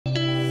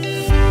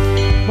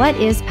What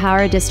is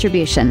power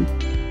distribution?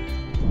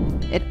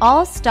 It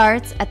all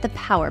starts at the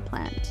power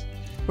plant,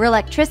 where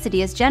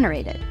electricity is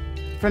generated.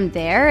 From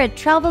there, it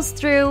travels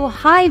through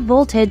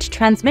high-voltage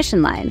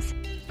transmission lines,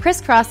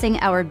 crisscrossing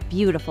our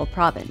beautiful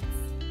province.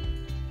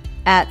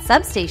 At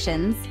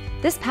substations,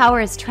 this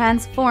power is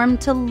transformed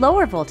to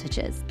lower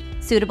voltages,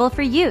 suitable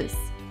for use.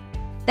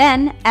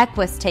 Then,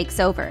 EQUUS takes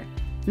over,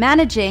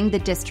 managing the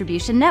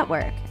distribution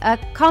network, a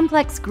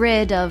complex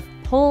grid of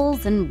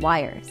poles and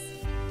wires.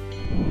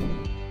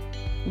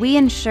 We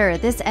ensure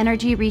this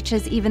energy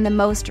reaches even the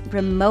most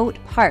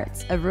remote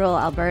parts of rural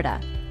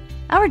Alberta.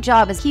 Our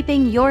job is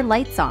keeping your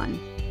lights on,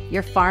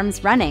 your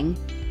farms running,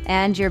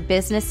 and your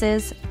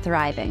businesses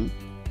thriving.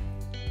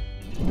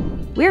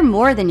 We're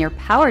more than your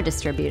power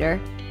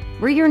distributor.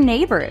 We're your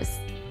neighbors,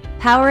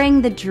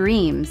 powering the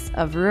dreams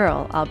of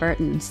rural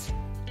Albertans.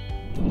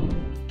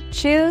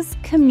 Choose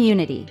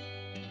community.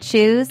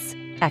 Choose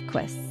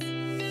EQUUS.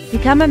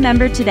 Become a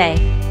member today.